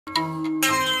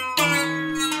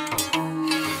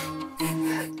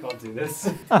do this.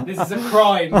 This is a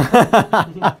crime.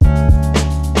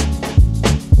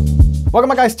 Welcome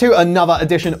back, guys, to another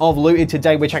edition of Looted.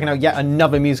 Today we're checking out yet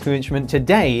another musical instrument.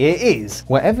 Today it is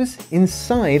whatever's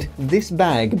inside this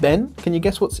bag. Ben, can you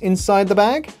guess what's inside the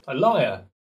bag? A lyre.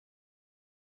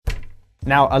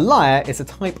 Now, a lyre is a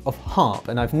type of harp,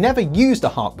 and I've never used a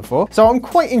harp before, so I'm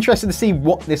quite interested to see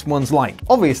what this one's like.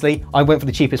 Obviously, I went for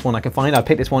the cheapest one I could find. I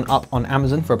picked this one up on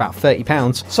Amazon for about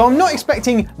 £30, so I'm not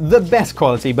expecting the best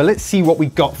quality, but let's see what we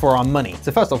got for our money.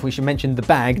 So first off, we should mention the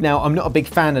bag. Now, I'm not a big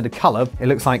fan of the color. It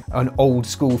looks like an old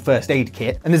school first aid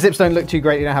kit, and the zips don't look too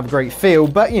great. They don't have a great feel,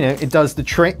 but you know, it does the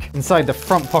trick. Inside the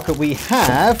front pocket, we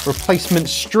have replacement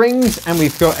strings, and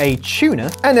we've got a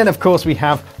tuner, and then of course we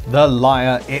have the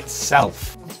lyre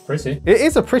itself. Pretty. It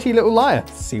is a pretty little lyre.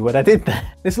 See what I did there?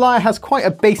 This lyre has quite a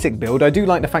basic build. I do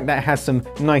like the fact that it has some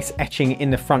nice etching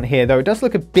in the front here, though it does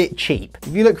look a bit cheap.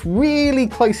 If you look really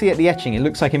closely at the etching, it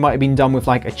looks like it might have been done with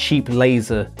like a cheap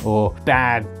laser or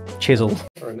bad chisel.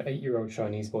 Or an 8-year-old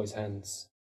Chinese boy's hands.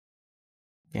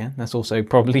 Yeah, that's also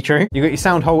probably true. You've got your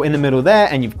sound hole in the middle there,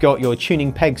 and you've got your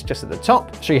tuning pegs just at the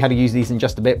top. I'll show you how to use these in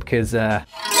just a bit because, yeah,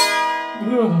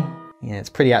 it's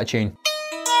pretty out of tune.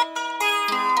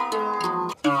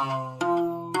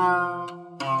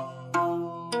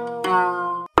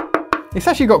 It's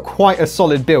actually got quite a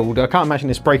solid build. I can't imagine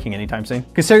this breaking anytime soon.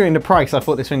 Considering the price, I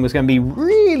thought this thing was going to be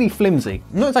really flimsy.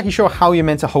 I'm not exactly sure how you're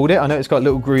meant to hold it. I know it's got a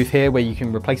little groove here where you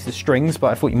can replace the strings, but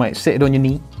I thought you might sit it on your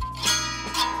knee.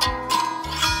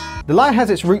 The lyre has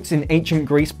its roots in ancient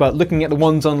Greece, but looking at the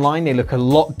ones online, they look a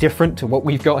lot different to what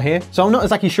we've got here. So I'm not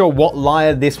exactly sure what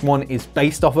lyre this one is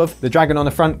based off of. The dragon on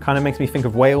the front kind of makes me think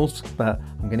of Wales, but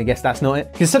I'm gonna guess that's not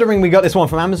it. Considering we got this one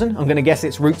from Amazon, I'm gonna guess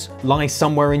its roots lie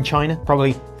somewhere in China,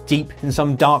 probably deep in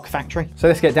some dark factory. So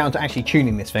let's get down to actually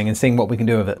tuning this thing and seeing what we can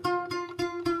do with it.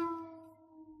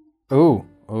 Ooh.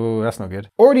 Oh, that's not good.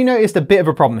 Already noticed a bit of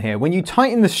a problem here. When you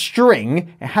tighten the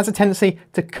string, it has a tendency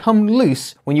to come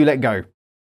loose when you let go.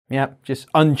 Yep, just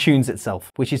untunes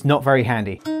itself, which is not very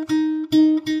handy.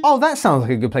 Oh, that sounds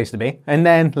like a good place to be. And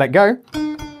then let go.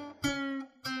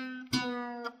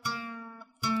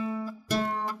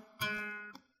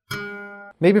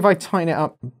 Maybe if I tighten it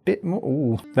up a bit more.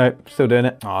 Ooh, no, still doing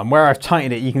it. Oh, and where I've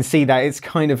tightened it, you can see that it's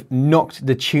kind of knocked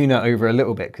the tuner over a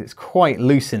little bit because it's quite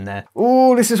loose in there.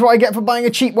 Oh, this is what I get for buying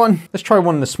a cheap one. Let's try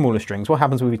one of the smaller strings. What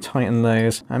happens when we tighten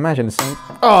those? I imagine the same.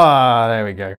 Ah, there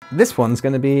we go. This one's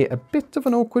going to be a bit of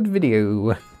an awkward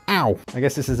video. Ow. I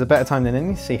guess this is a better time than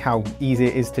any to see how easy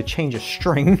it is to change a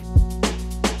string.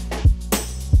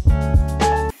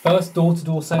 First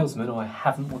door-to-door salesman I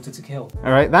haven't wanted to kill.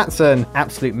 All right, that's an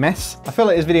absolute mess. I feel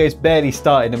like this video's barely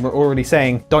started and we're already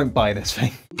saying, don't buy this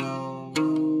thing.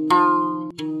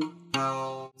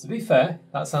 To be fair,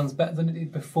 that sounds better than it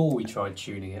did before we tried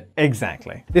tuning it.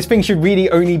 Exactly. This thing should really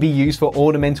only be used for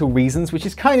ornamental reasons, which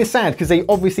is kind of sad because they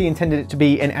obviously intended it to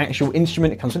be an actual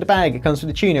instrument. It comes with the bag, it comes with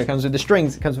the tuner, it comes with the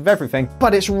strings, it comes with everything,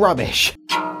 but it's rubbish.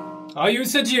 Are you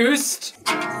seduced?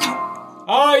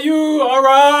 Are you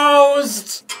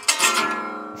aroused?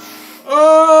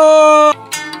 Oh!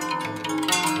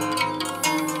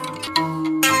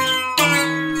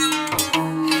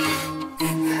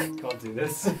 Can't do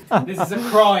this. This is a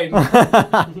crime.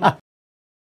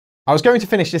 I was going to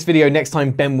finish this video next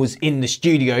time Ben was in the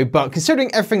studio, but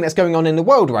considering everything that's going on in the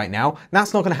world right now,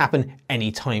 that's not going to happen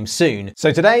anytime soon.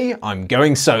 So today, I'm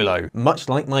going solo, much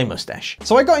like my mustache.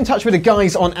 So I got in touch with the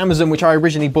guys on Amazon, which I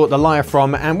originally bought the lyre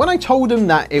from, and when I told them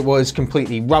that it was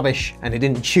completely rubbish and it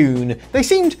didn't tune, they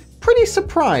seemed pretty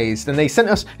surprised, and they sent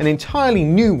us an entirely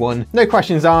new one. No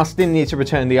questions asked, didn't need to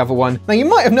return the other one. Now you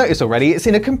might have noticed already, it's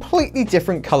in a completely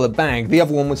different color bag. The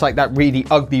other one was like that really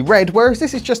ugly red, whereas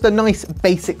this is just a nice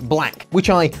basic black, which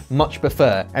I much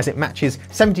prefer as it matches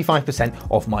 75%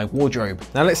 of my wardrobe.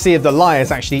 Now let's see if the lyre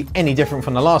is actually any different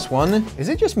from the last one. Is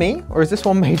it just me, or is this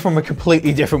one made from a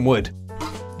completely different wood?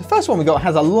 The first one we got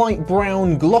has a light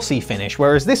brown glossy finish,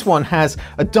 whereas this one has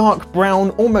a dark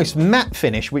brown, almost matte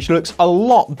finish, which looks a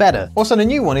lot better. Also, the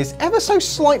new one is ever so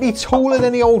slightly taller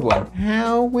than the old one.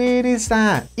 How weird is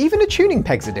that? Even the tuning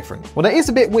pegs are different. Well, that is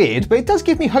a bit weird, but it does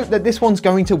give me hope that this one's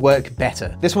going to work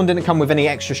better. This one didn't come with any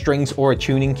extra strings or a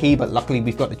tuning key, but luckily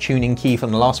we've got the tuning key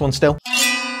from the last one still.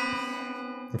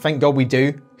 And thank God we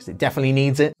do, because it definitely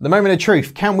needs it. The moment of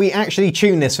truth, can we actually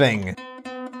tune this thing?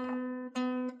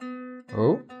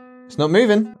 Oh. It's not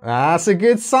moving. That's a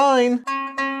good sign.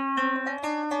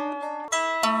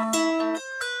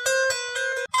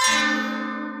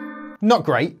 Not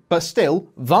great, but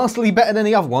still vastly better than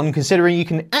the other one considering you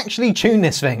can actually tune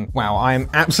this thing. Wow, I am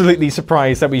absolutely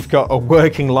surprised that we've got a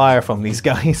working lyre from these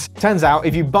guys. Turns out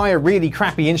if you buy a really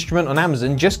crappy instrument on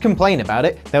Amazon, just complain about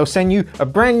it. They'll send you a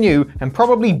brand new and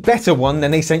probably better one than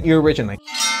they sent you originally.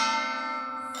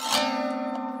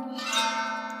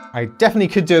 I definitely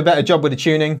could do a better job with the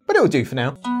tuning, but it'll do for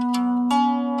now.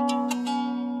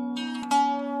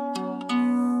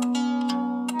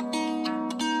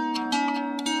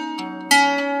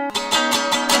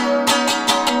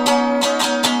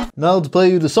 Now to play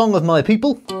you the song of my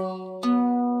people.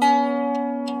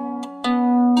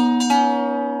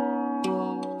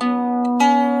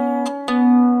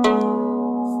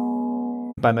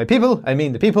 By my people, I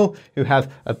mean the people who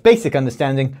have a basic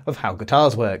understanding of how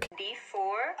guitars work.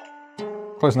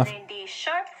 D4. Close enough. And D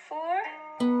sharp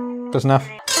 4. Close enough.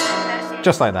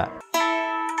 Just like that.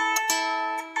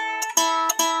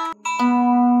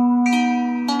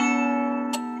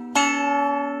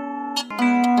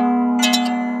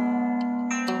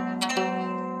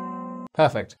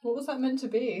 Perfect. What was that meant to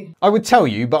be? I would tell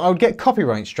you, but I would get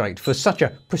copyright striked for such a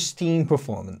pristine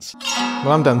performance.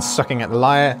 Well, I'm done sucking at the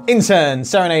lyre. Intern,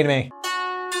 serenade me.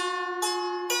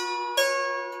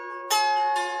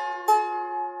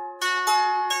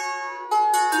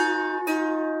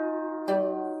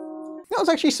 That was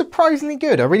actually surprisingly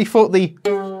good. I really thought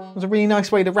it was a really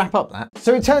nice way to wrap up that.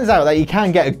 So it turns out that you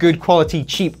can get a good quality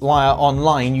cheap lyre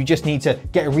online. You just need to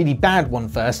get a really bad one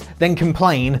first, then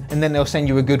complain, and then they'll send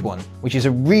you a good one, which is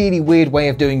a really weird way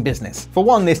of doing business. For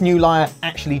one, this new lyre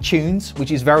actually tunes,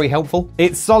 which is very helpful.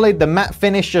 It's solid, the matte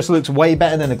finish just looks way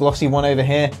better than the glossy one over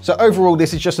here. So overall,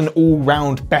 this is just an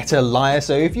all-round better lyre.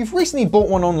 So if you've recently bought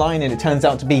one online and it turns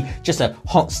out to be just a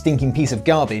hot, stinking piece of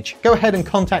garbage, go ahead and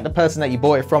contact the person that you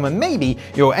bought it from, and maybe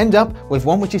you'll end up with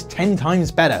one which is 10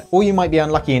 times better. Or you might be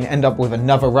unlucky and end up with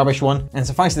another rubbish one. And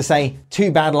suffice to say,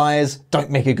 2 bad lyres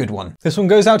don't make a good one. This one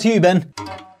goes out to you, Ben.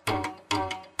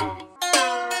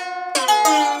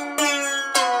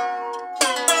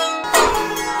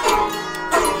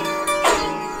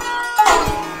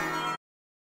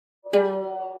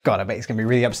 God, I bet he's gonna be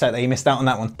really upset that he missed out on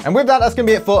that one. And with that, that's gonna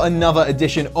be it for another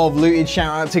edition of Looted.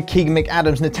 Shout out to Keegan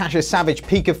McAdams, Natasha Savage,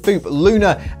 Pika Foop,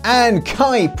 Luna, and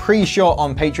Kai Pre-Shot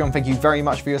on Patreon. Thank you very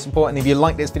much for your support. And if you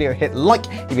like this video, hit like.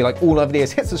 If you like all our videos,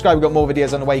 hit subscribe. We've got more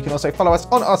videos on the way. You can also follow us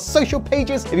on our social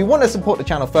pages. If you want to support the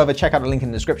channel further, check out the link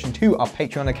in the description to our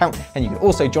Patreon account. And you can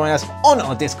also join us on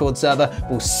our Discord server.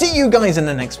 We'll see you guys in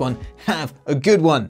the next one. Have a good one.